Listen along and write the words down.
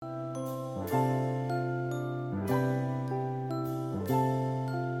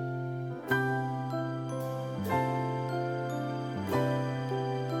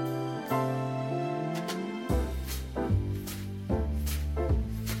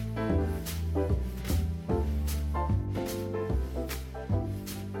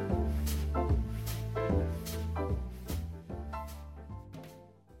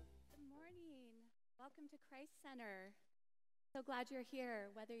So glad you're here,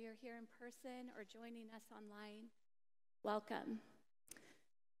 whether you're here in person or joining us online. Welcome.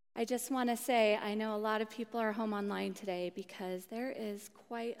 I just want to say, I know a lot of people are home online today because there is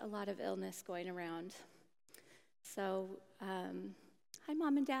quite a lot of illness going around. So, hi,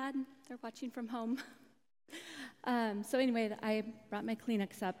 Mom and Dad. They're watching from home. So anyway, I brought my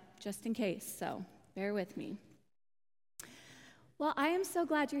Kleenex up just in case, so bear with me. Well, I am so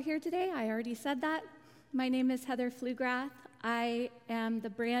glad you're here today. I already said that. My name is Heather Pflugrath. I am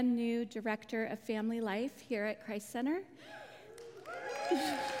the brand new Director of Family Life here at Christ Center.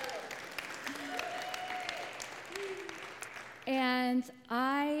 And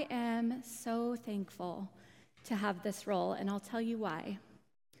I am so thankful to have this role, and I'll tell you why.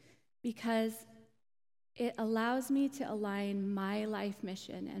 Because it allows me to align my life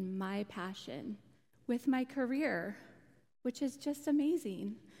mission and my passion with my career, which is just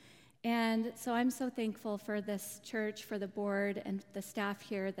amazing. And so I'm so thankful for this church, for the board, and the staff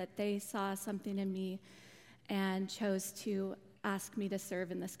here that they saw something in me and chose to ask me to serve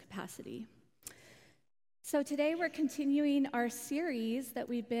in this capacity. So today we're continuing our series that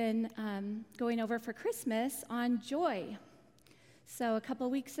we've been going over for Christmas on joy. So a couple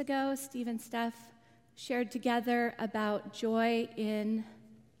weeks ago, Steve and Steph shared together about joy in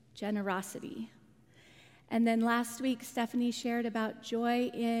generosity. And then last week, Stephanie shared about joy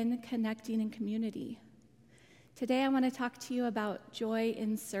in connecting in community. Today, I want to talk to you about joy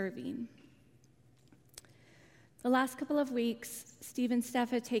in serving. The last couple of weeks, Steve and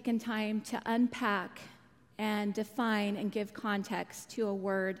Steph have taken time to unpack and define and give context to a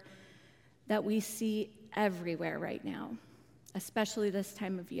word that we see everywhere right now, especially this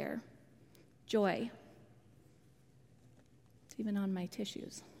time of year: joy. It's even on my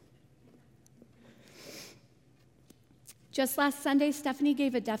tissues. Just last Sunday, Stephanie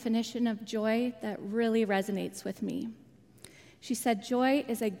gave a definition of joy that really resonates with me. She said, joy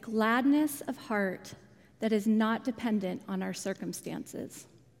is a gladness of heart that is not dependent on our circumstances.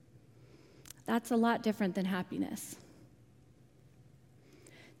 That's a lot different than happiness.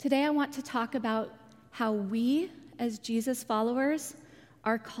 Today, I want to talk about how we, as Jesus followers,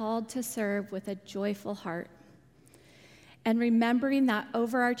 are called to serve with a joyful heart. And remembering that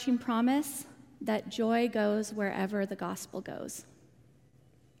overarching promise that joy goes wherever the gospel goes.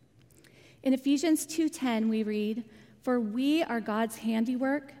 In Ephesians 2:10, we read, "For we are God's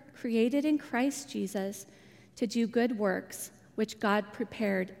handiwork, created in Christ Jesus to do good works, which God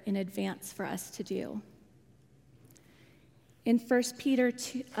prepared in advance for us to do." In 1 Peter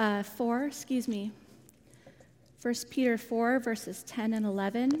 4, verses 10 and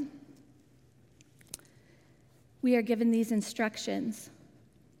 11, we are given these instructions.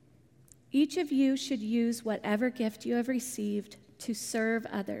 Each of you should use whatever gift you have received to serve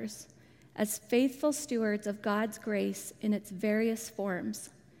others as faithful stewards of God's grace in its various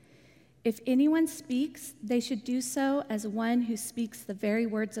forms. If anyone speaks, they should do so as one who speaks the very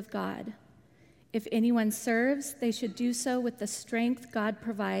words of God. If anyone serves, they should do so with the strength God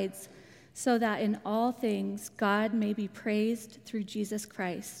provides, so that in all things God may be praised through Jesus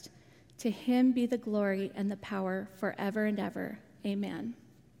Christ. To him be the glory and the power forever and ever. Amen.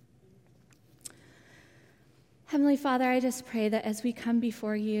 Heavenly Father, I just pray that as we come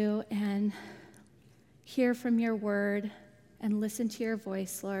before you and hear from your word and listen to your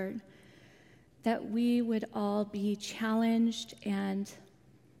voice, Lord, that we would all be challenged and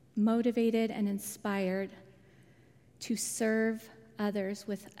motivated and inspired to serve others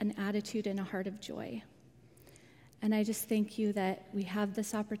with an attitude and a heart of joy. And I just thank you that we have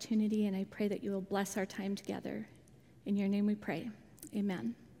this opportunity, and I pray that you will bless our time together. In your name we pray.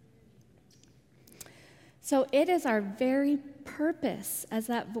 Amen. So it is our very purpose, as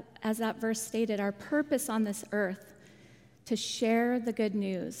that verse stated, our purpose on this earth, to share the good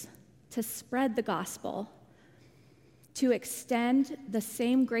news, to spread the gospel, to extend the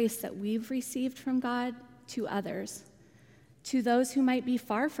same grace that we've received from God to others, to those who might be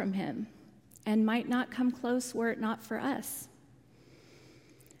far from him and might not come close were it not for us.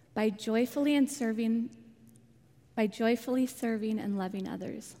 By joyfully serving and loving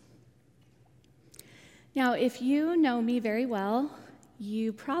others. Now, if you know me very well,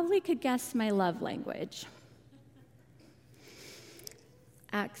 you probably could guess my love language.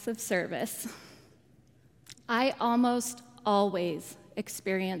 Acts of service. I almost always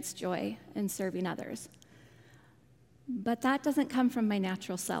experience joy in serving others, but that doesn't come from my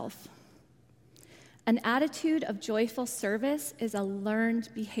natural self. An attitude of joyful service is a learned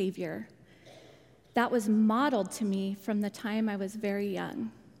behavior that was modeled to me from the time I was very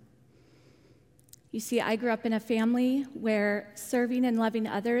young. You see, I grew up in a family where serving and loving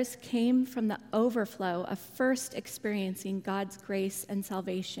others came from the overflow of first experiencing God's grace and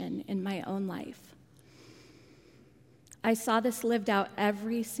salvation in my own life. I saw this lived out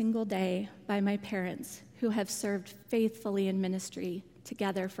every single day by my parents, who have served faithfully in ministry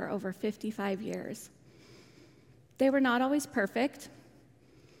together for over 55 years. They were not always perfect,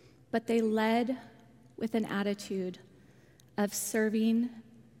 but they led with an attitude of serving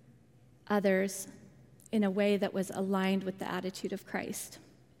others in a way that was aligned with the attitude of Christ.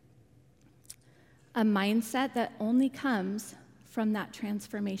 A mindset that only comes from that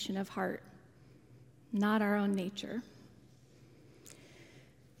transformation of heart, not our own nature.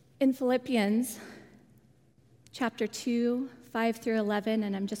 In Philippians chapter 2, 5 through 11,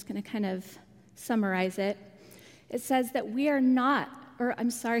 and I'm just going to kind of summarize it, it says that we are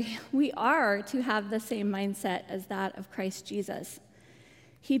to have the same mindset as that of Christ Jesus.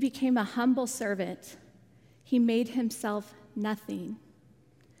 He became a humble servant. He made himself nothing.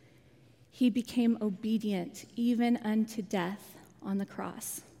 He became obedient even unto death on the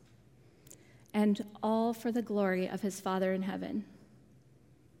cross, and all for the glory of his Father in heaven.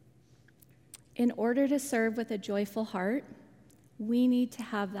 In order to serve with a joyful heart, we need to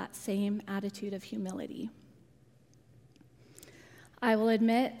have that same attitude of humility. I will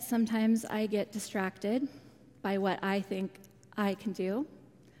admit, sometimes I get distracted by what I think I can do,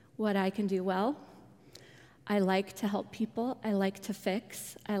 what I can do well. I like to help people. I like to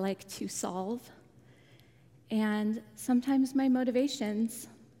fix. I like to solve. And sometimes my motivations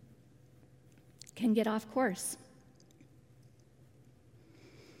can get off course.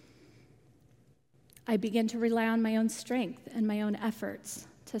 I begin to rely on my own strength and my own efforts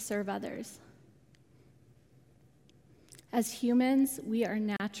to serve others. As humans, we are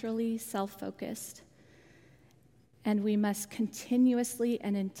naturally self-focused, and we must continuously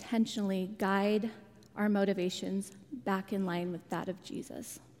and intentionally guide our motivations back in line with that of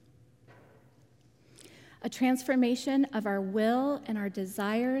Jesus. A transformation of our will and our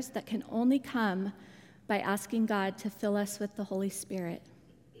desires that can only come by asking God to fill us with the Holy Spirit,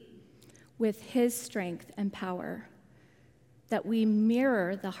 with his strength and power, that we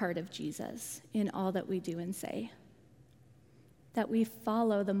mirror the heart of Jesus in all that we do and say, that we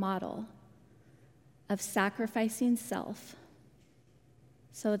follow the model of sacrificing self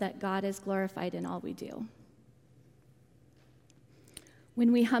so that God is glorified in all we do.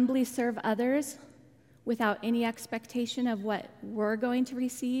 When we humbly serve others without any expectation of what we're going to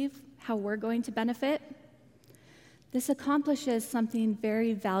receive, how we're going to benefit, this accomplishes something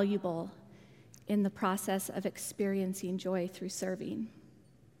very valuable in the process of experiencing joy through serving.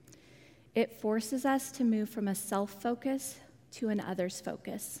 It forces us to move from a self-focus to an others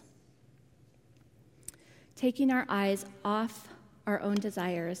focus, taking our eyes off our own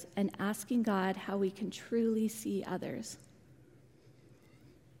desires and asking God how we can truly see others.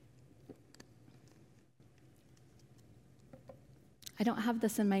 I don't have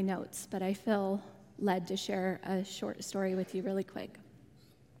this in my notes, but I feel led to share a short story with you really quick.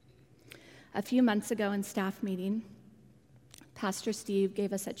 A few months ago in staff meeting, Pastor Steve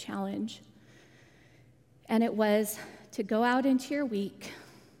gave us a challenge, and it was to go out into your week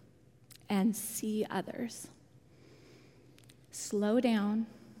and see others. Slow down,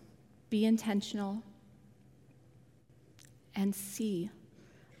 be intentional, and see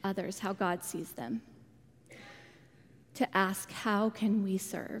others how God sees them. To ask, how can we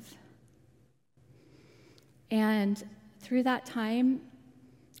serve? And through that time,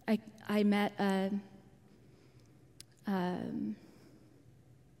 I met a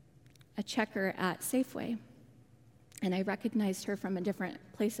checker at Safeway, and I recognized her from a different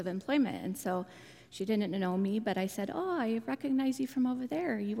place of employment, and so she didn't know me, but I said, "Oh, I recognize you from over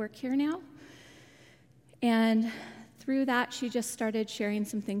there. You work here now?" And through that, she just started sharing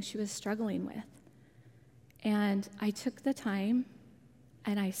some things she was struggling with. And I took the time,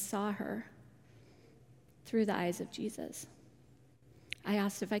 and I saw her through the eyes of Jesus. I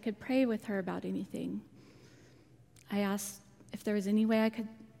asked if I could pray with her about anything. I asked if there was any way I could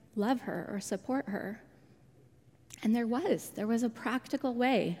love her or support her. And there was a practical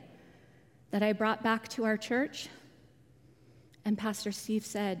way that I brought back to our church. And Pastor Steve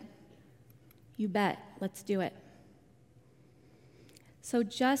said, "You bet, let's do it." So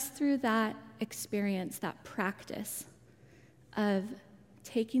just through that experience, that practice of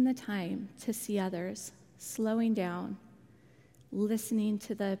taking the time to see others, slowing down, listening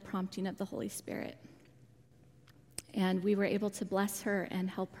to the prompting of the Holy Spirit. And we were able to bless her and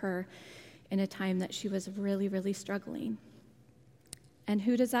help her in a time that she was really, really struggling. And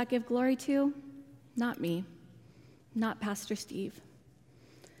who does that give glory to? Not me, not Pastor Steve.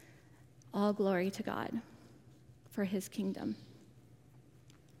 All glory to God for his kingdom.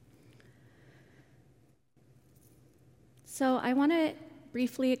 So I want to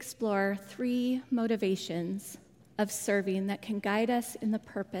briefly explore 3 motivations of serving that can guide us in the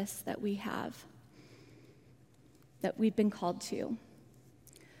purpose that we have, that we've been called to.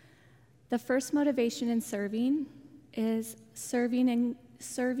 The first motivation in serving is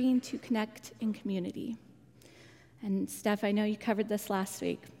serving to connect in community. And Steph, I know you covered this last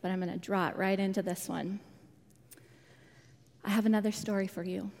week, but I'm going to draw it right into this one. I have another story for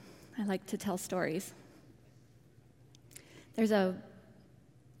you. I like to tell stories. There's an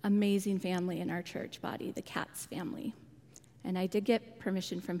amazing family in our church body, the Katz family. And I did get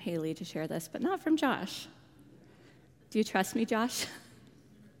permission from Haley to share this, but not from Josh. Do you trust me, Josh?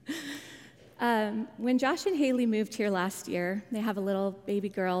 When Josh and Haley moved here last year, they have a little baby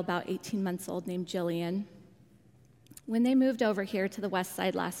girl about 18 months old named Jillian. When they moved over here to the west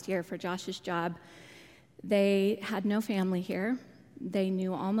side last year for Josh's job, they had no family here. They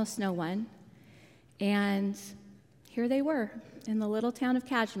knew almost no one. And here they were in the little town of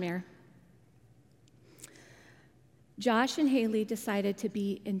Kashmir. Josh and Haley decided to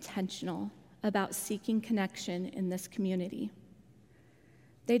be intentional about seeking connection in this community.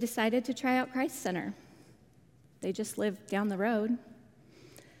 They decided to try out Christ Center. They just lived down the road.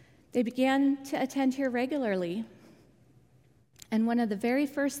 They began to attend here regularly. And one of the very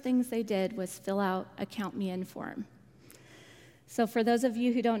first things they did was fill out a Count Me In form. So for those of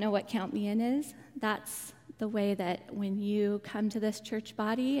you who don't know what Count Me In is, that's the way that when you come to this church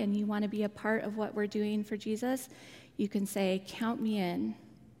body and you want to be a part of what we're doing for Jesus, you can say, count me in.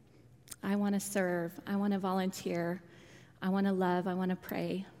 I want to serve. I want to volunteer. I want to love. I want to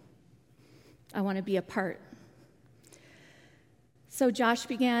pray. I want to be a part. So Josh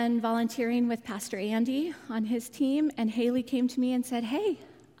began volunteering with Pastor Andy on his team, and Haley came to me and said, hey,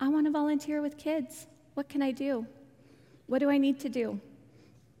 I want to volunteer with kids. What can I do? What do I need to do?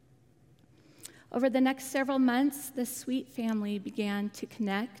 Over the next several months, this sweet family began to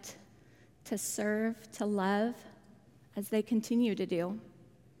connect, to serve, to love, as they continue to do.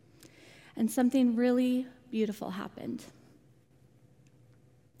 And something really beautiful happened.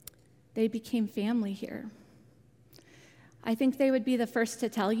 They became family here. I think they would be the first to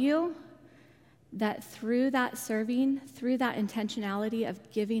tell you that through that serving, through that intentionality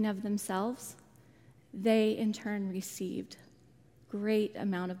of giving of themselves, they in turn received great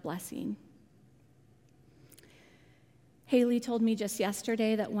amount of blessing. Haley told me just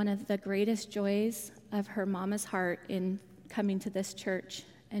yesterday that one of the greatest joys of her mama's heart in coming to this church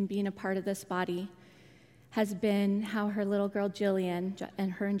and being a part of this body has been how her little girl Jillian,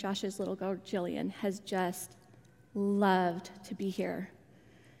 and her and Josh's little girl Jillian, has just loved to be here.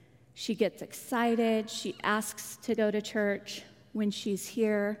 She gets excited. She asks to go to church. When she's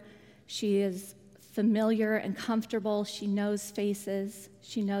here, she is familiar and comfortable. She knows faces.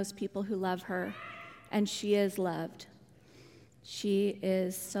 She knows people who love her, and she is loved. She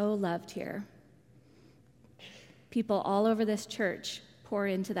is so loved here. People all over this church pour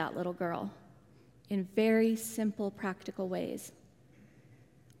into that little girl in very simple, practical ways.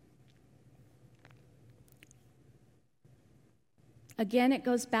 Again, it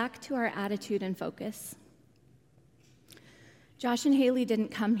goes back to our attitude and focus. Josh and Haley didn't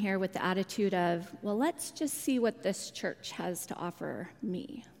come here with the attitude of, well, let's just see what this church has to offer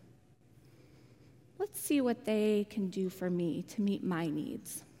me. Let's see what they can do for me to meet my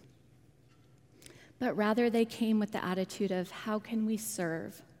needs. But rather, they came with the attitude of, how can we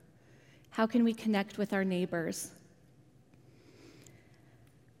serve? How can we connect with our neighbors?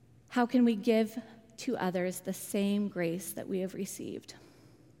 How can we give to others the same grace that we have received?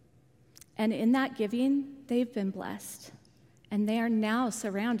 And in that giving, they've been blessed. And they are now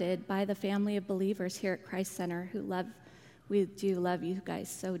surrounded by the family of believers here at Christ Center we do love you guys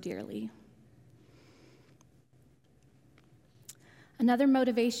so dearly. Another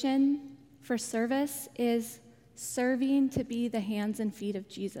motivation for service is serving to be the hands and feet of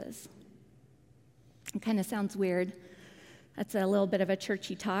Jesus. It kind of sounds weird. That's a little bit of a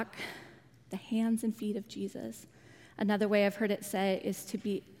churchy talk. The hands and feet of Jesus. Another way I've heard it said is to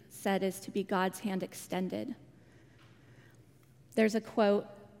be God's hand extended. There's a quote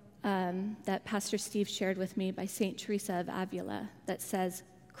that Pastor Steve shared with me by St. Teresa of Avila that says,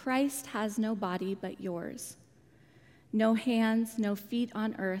 Christ has no body but yours. No hands, no feet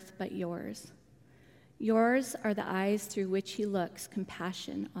on earth but yours. Yours are the eyes through which he looks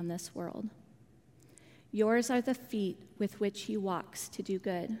compassion on this world. Yours are the feet with which he walks to do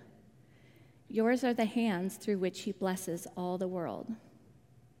good. Yours are the hands through which he blesses all the world.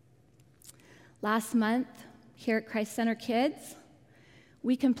 Last month, here at Christ Center Kids,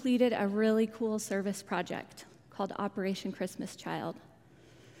 we completed a really cool service project called Operation Christmas Child.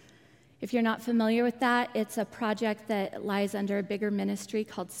 If you're not familiar with that, it's a project that lies under a bigger ministry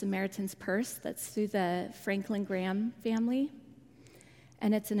called Samaritan's Purse that's through the Franklin Graham family.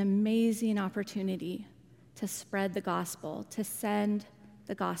 And it's an amazing opportunity to spread the gospel, to send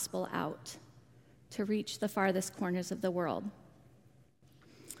the gospel out, to reach the farthest corners of the world.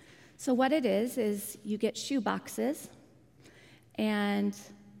 So what it is you get shoe boxes and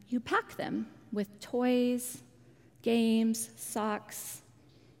you pack them with toys, games, socks,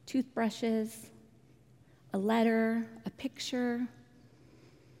 toothbrushes, a letter, a picture,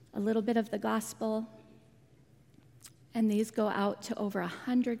 a little bit of the gospel. And these go out to over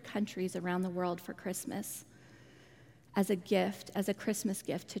 100 countries around the world for Christmas as a gift, as a Christmas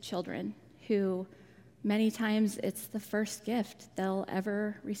gift to children who many times it's the first gift they'll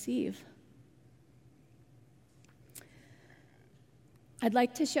ever receive. I'd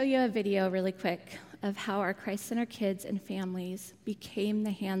like to show you a video really quick of how our Christ Center kids and families became the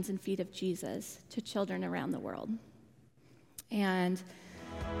hands and feet of Jesus to children around the world and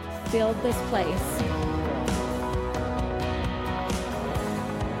filled this place.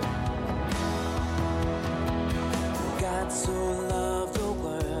 God so loved the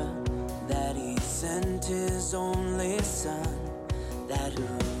world that he sent his only son, that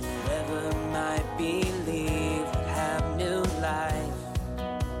whoever might believe would have new life.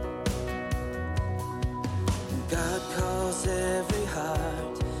 God calls every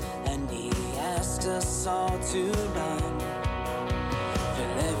heart, and he asked us all to run.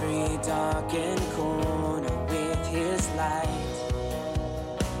 Fill every darkened corner with his light.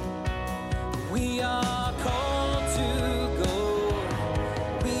 We are called to go.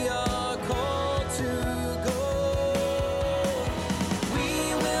 We are called to go. We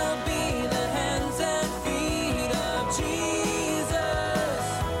will be the hands and feet of Jesus.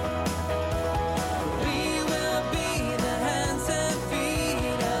 We will be the hands and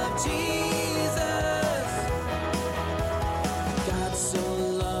feet of Jesus. God so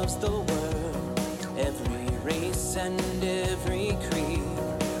loves the world, every race and every creed.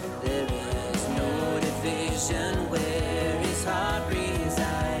 There is no division where his heart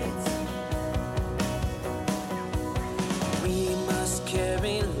resides. We must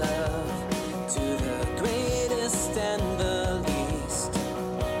carry love to the greatest and the least.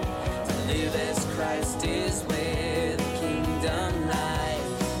 To live as Christ is where the kingdom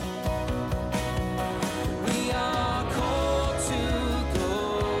lies. We are called to go.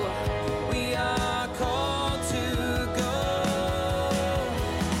 We are called to go.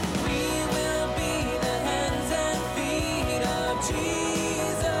 We will be the hands and feet of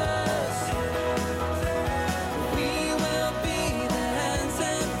Jesus. We will be the hands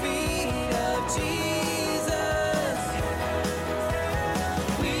and feet of Jesus.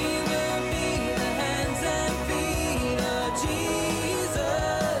 We will be the hands and feet of Jesus.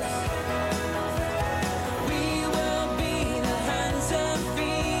 We will be the hands and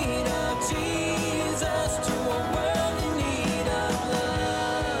feet of Jesus to a world in need of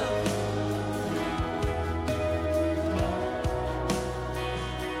love.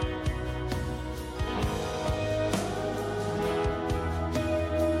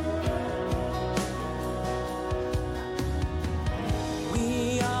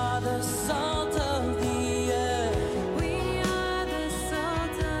 We are the salt of the earth. We are the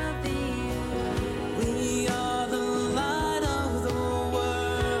salt of the earth. We are the light of the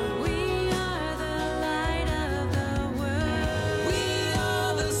world. We are the light of the world. We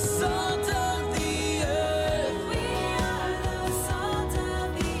are the salt of the earth. We are the salt of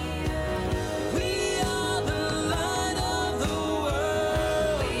the earth. We are the light of the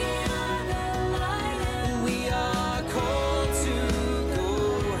world. We are the light and we are called to go.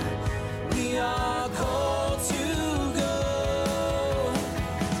 We are called to go.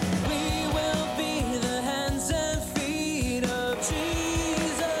 We will be the hands and feet of Jesus.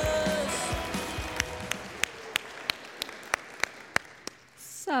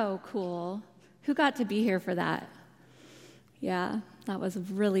 So cool. Who got to be here for that? Yeah, that was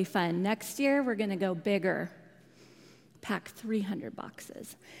really fun. Next year, we're going to go bigger. Pack 300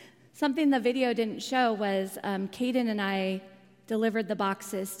 boxes. Something the video didn't show was Caden and I delivered the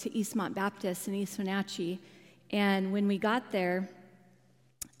boxes to Eastmont Baptist in East Wenatchee. And when we got there,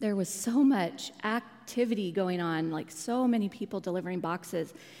 there was so much activity going on, like so many people delivering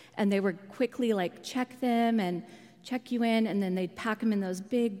boxes. And they would quickly check them and check you in, and then they'd pack them in those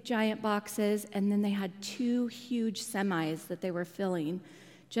big giant boxes. And then they had 2 huge semis that they were filling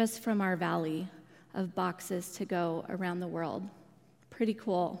just from our valley of boxes to go around the world. Pretty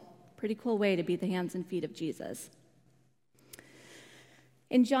cool way to be the hands and feet of Jesus.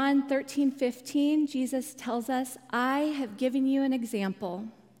 In John 13:15, Jesus tells us, "I have given you an example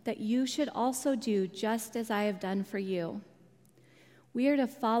that you should also do just as I have done for you." We are to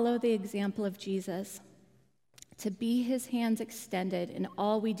follow the example of Jesus, to be his hands extended in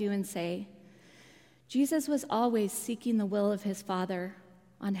all we do and say. Jesus was always seeking the will of his Father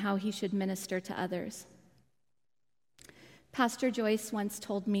on how he should minister to others. Pastor Joyce once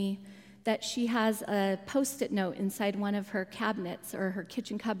told me that she has a Post-it note inside one of her cabinets or her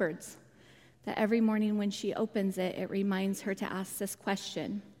kitchen cupboards, that every morning when she opens it, it reminds her to ask this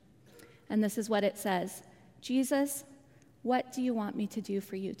question. And this is what it says: "Jesus, what do you want me to do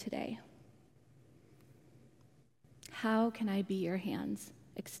for you today? How can I be your hands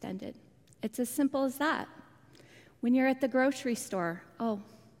extended?" It's as simple as that. When you're at the grocery store,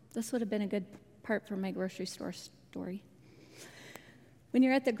 this would have been a good part for my grocery store story. When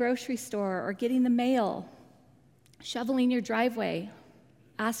you're at the grocery store or getting the mail, shoveling your driveway,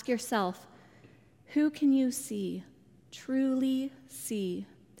 ask yourself, who can you see, truly see,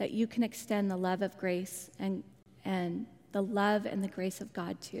 that you can extend the love of grace and the love and the grace of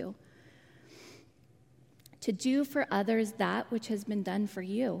God to? To do for others that which has been done for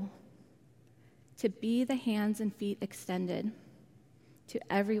you. To be the hands and feet extended to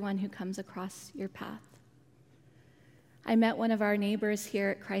everyone who comes across your path. I met one of our neighbors here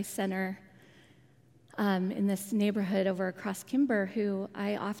at Christ Center in this neighborhood over across Kimber, who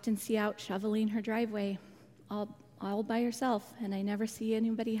I often see out shoveling her driveway all by herself, and I never see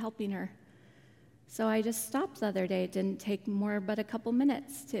anybody helping her. So I just stopped the other day. It didn't take more but a couple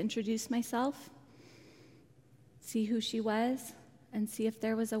minutes to introduce myself, see who she was, and see if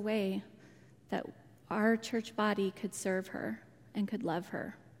there was a way that our church body could serve her and could love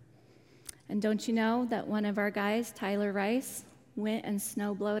her. And don't you know that one of our guys, Tyler Rice, went and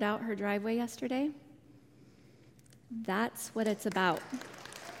snow blowed out her driveway yesterday? That's what it's about.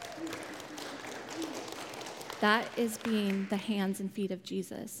 That is being the hands and feet of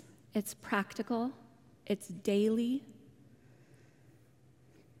Jesus. It's practical. It's daily.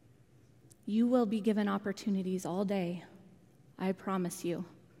 You will be given opportunities all day, I promise you.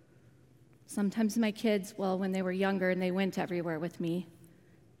 Sometimes my kids, when they were younger and they went everywhere with me,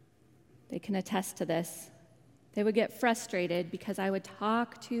 they can attest to this. They would get frustrated because I would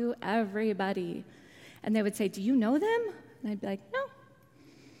talk to everybody. And they would say, "Do you know them?" And I'd be like, "No."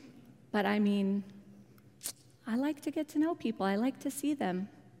 But I like to get to know people. I like to see them.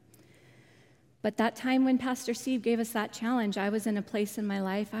 But that time when Pastor Steve gave us that challenge, I was in a place in my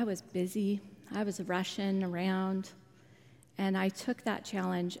life, I was busy. I was rushing around. And I took that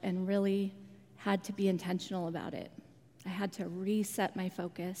challenge and really had to be intentional about it. I had to reset my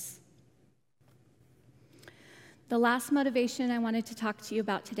focus. The last motivation I wanted to talk to you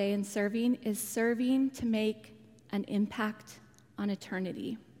about today in serving is serving to make an impact on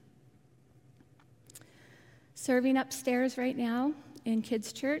eternity. Serving upstairs right now in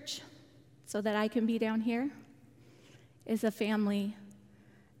kids' church so that I can be down here is a family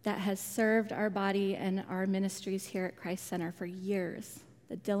that has served our body and our ministries here at Christ Center for years.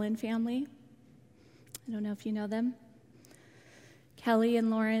 The Dillon family. I don't know if you know them. Kelly and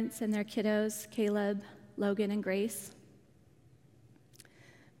Lawrence and their kiddos, Caleb, Logan, and Grace.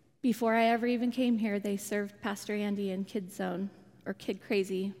 Before I ever even came here, they served Pastor Andy in Kids Zone, or Kid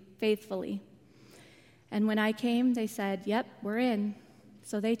Crazy, faithfully. And when I came, they said, "Yep, we're in."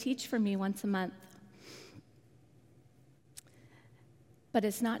 So they teach for me once a month. But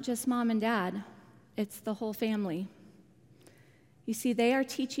it's not just mom and dad, it's the whole family. You see, they are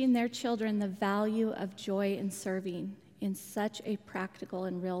teaching their children the value of joy in serving in such a practical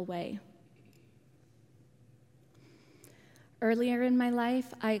and real way. Earlier in my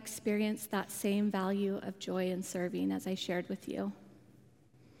life, I experienced that same value of joy in serving as I shared with you.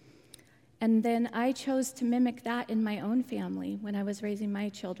 And then I chose to mimic that in my own family when I was raising my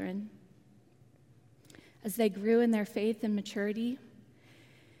children. As they grew in their faith and maturity,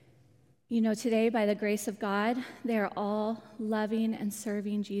 today, by the grace of God, they are all loving and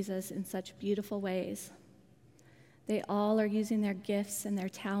serving Jesus in such beautiful ways. They all are using their gifts and their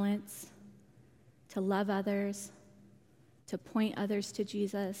talents to love others, to point others to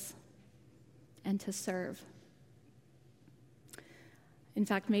Jesus, and to serve. In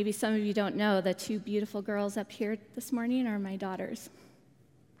fact, maybe some of you don't know, the two beautiful girls up here this morning are my daughters.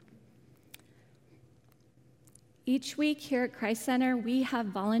 Each week here at Christ Center, we have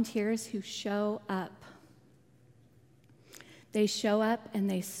volunteers who show up. They show up and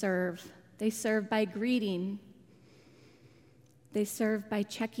they serve. They serve by greeting. They serve by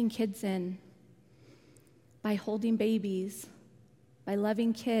checking kids in, by holding babies, by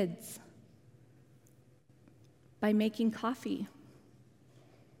loving kids, by making coffee.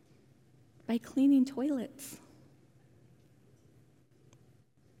 by cleaning toilets.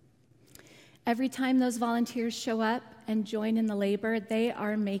 Every time those volunteers show up and join in the labor, they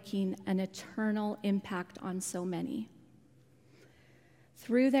are making an eternal impact on so many.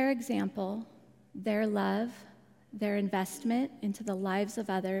 Through their example, their love, their investment into the lives of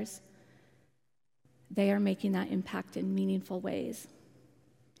others, they are making that impact in meaningful ways.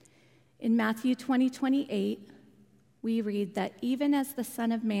 In Matthew 20:28, we read that even as the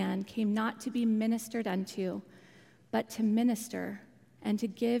Son of Man came not to be ministered unto, but to minister and to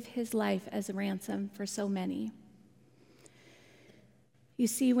give his life as a ransom for so many. You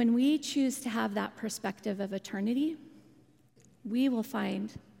see, when we choose to have that perspective of eternity, we will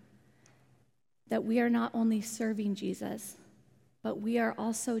find that we are not only serving Jesus, but we are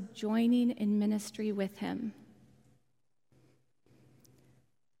also joining in ministry with him.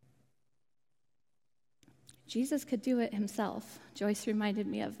 Jesus could do it himself. Joyce reminded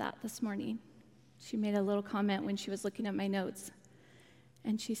me of that this morning. She made a little comment when she was looking at my notes.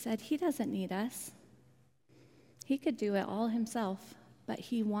 And she said, he doesn't need us. He could do it all himself, but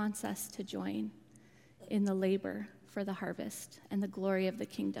he wants us to join in the labor for the harvest and the glory of the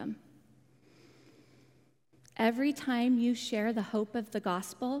kingdom. Every time you share the hope of the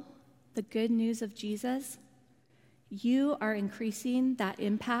gospel, the good news of Jesus, you are increasing that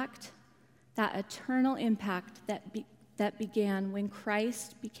impact, that eternal impact that began when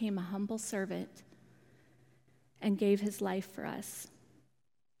Christ became a humble servant and gave his life for us.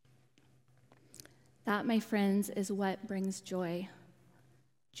 That, my friends, is what brings joy.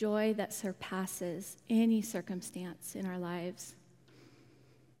 Joy that surpasses any circumstance in our lives,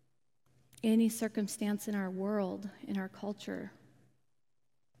 any circumstance in our world, in our culture.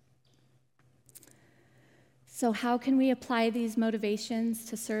 So how can we apply these motivations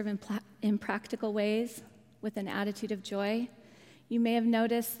to serve in practical ways with an attitude of joy? You may have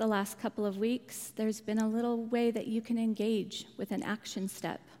noticed the last couple of weeks, there's been a little way that you can engage with an action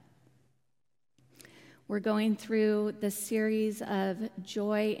step. We're going through the series of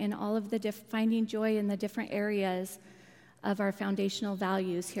joy in all of the finding joy in the different areas of our foundational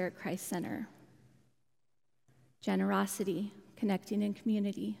values here at Christ Center. Generosity, connecting in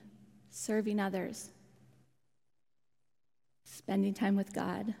community, serving others, spending time with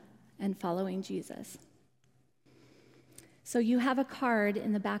God, and following Jesus. So you have a card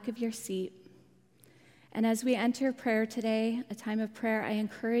in the back of your seat. And as we enter prayer today, a time of prayer, I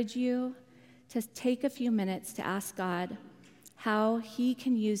encourage you to take a few minutes to ask God how he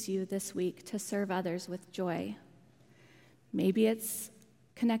can use you this week to serve others with joy. Maybe it's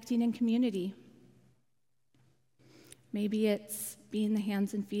connecting in community. Maybe it's being the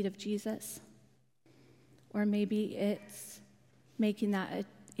hands and feet of Jesus. Or maybe it's making that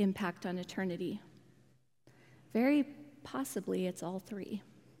impact on eternity. Very possibly it's all three.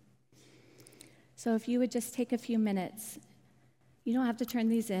 So if you would just take a few minutes. You don't have to turn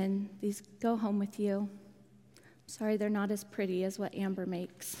these in. These go home with you. Sorry, they're not as pretty as what Amber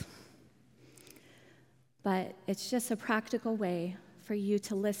makes. But it's just a practical way for you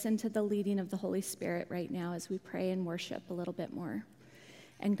to listen to the leading of the Holy Spirit right now as we pray and worship a little bit more.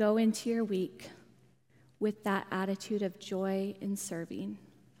 And go into your week with that attitude of joy in serving.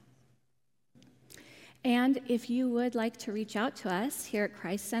 And if you would like to reach out to us here at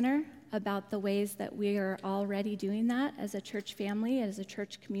Christ Center about the ways that we are already doing that as a church family, as a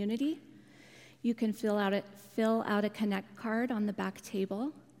church community, you can fill out a Connect card on the back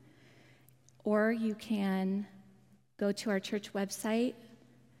table, or you can go to our church website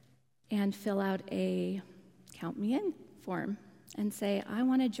and fill out a Count Me In form and say, I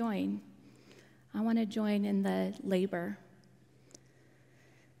want to join. I want to join in the labor.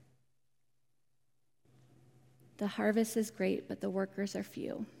 The harvest is great, but the workers are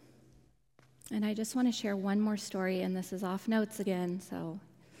few. And I just want to share one more story, and this is off notes again, so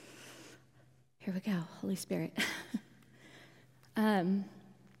here we go, Holy Spirit. I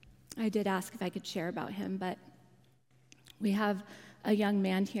did ask if I could share about him, but we have a young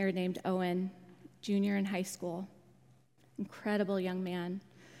man here named Owen, junior in high school. Incredible young man.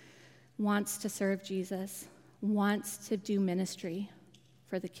 Wants to serve Jesus, wants to do ministry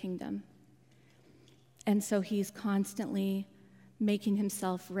for the kingdom. And so he's constantly making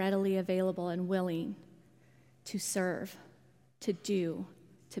himself readily available and willing to serve, to do,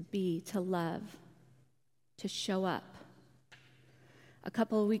 to be, to love, to show up. A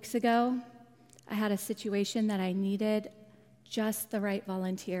couple of weeks ago, I had a situation that I needed just the right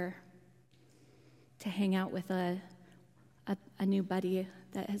volunteer to hang out with a new buddy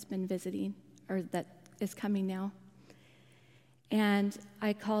that has been visiting, or that is coming now. And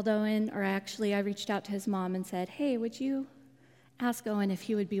I called Owen, or actually I reached out to his mom and said, hey, would you ask Owen if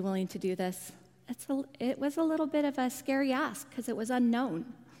he would be willing to do this. It was a little bit of a scary ask because it was unknown.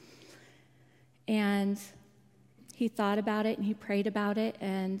 And he thought about it and he prayed about it,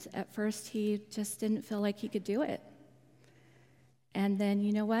 and at first he just didn't feel like he could do it. And then,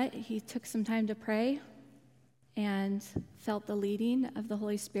 you know what? He took some time to pray and felt the leading of the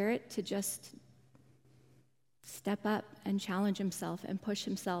Holy Spirit to just step up and challenge himself and push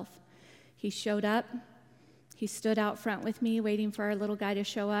himself. He showed up. He stood out front with me waiting for our little guy to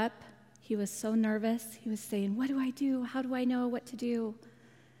show up. He was so nervous. He was saying, "What do I do? How do I know what to do?"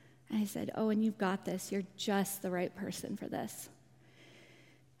 And I said, "Owen, you've got this. You're just the right person for this."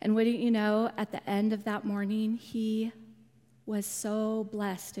 And wouldn't you know, at the end of that morning, he was so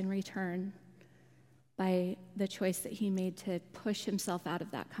blessed in return by the choice that he made to push himself out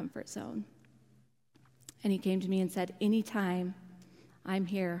of that comfort zone. And he came to me and said, "Anytime I'm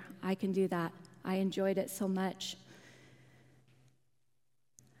here, I can do that. I enjoyed it so much."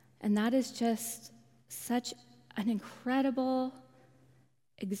 And that is just such an incredible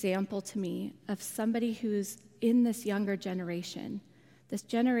example to me of somebody who's in this younger generation, this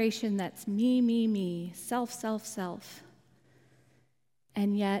generation that's me, self, self, self.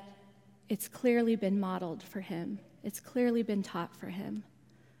 And yet, it's clearly been modeled for him. It's clearly been taught for him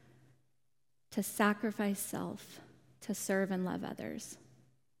to sacrifice self, to serve and love others.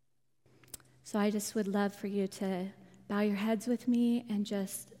 So I just would love for you to bow your heads with me and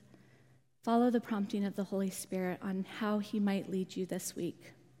just follow the prompting of the Holy Spirit on how he might lead you this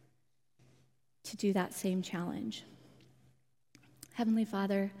week to do that same challenge. Heavenly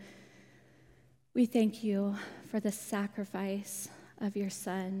Father, we thank you for the sacrifice of your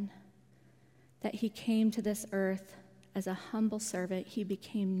Son, that he came to this earth as a humble servant. He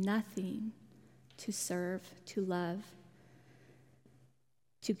became nothing to serve, to love,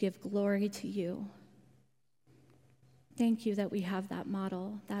 to give glory to you. Thank you that we have that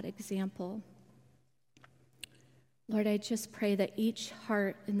model, that example. Lord, I just pray that each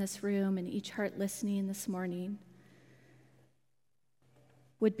heart in this room and each heart listening this morning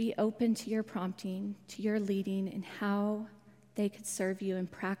would be open to your prompting, to your leading in how they could serve you in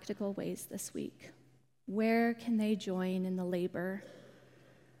practical ways this week. Where can they join in the labor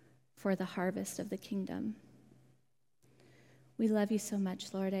for the harvest of the kingdom? We love you so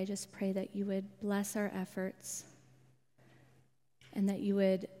much, Lord. I just pray that you would bless our efforts and that you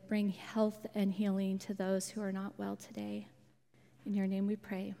would bring health and healing to those who are not well today. In your name we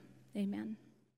pray. Amen.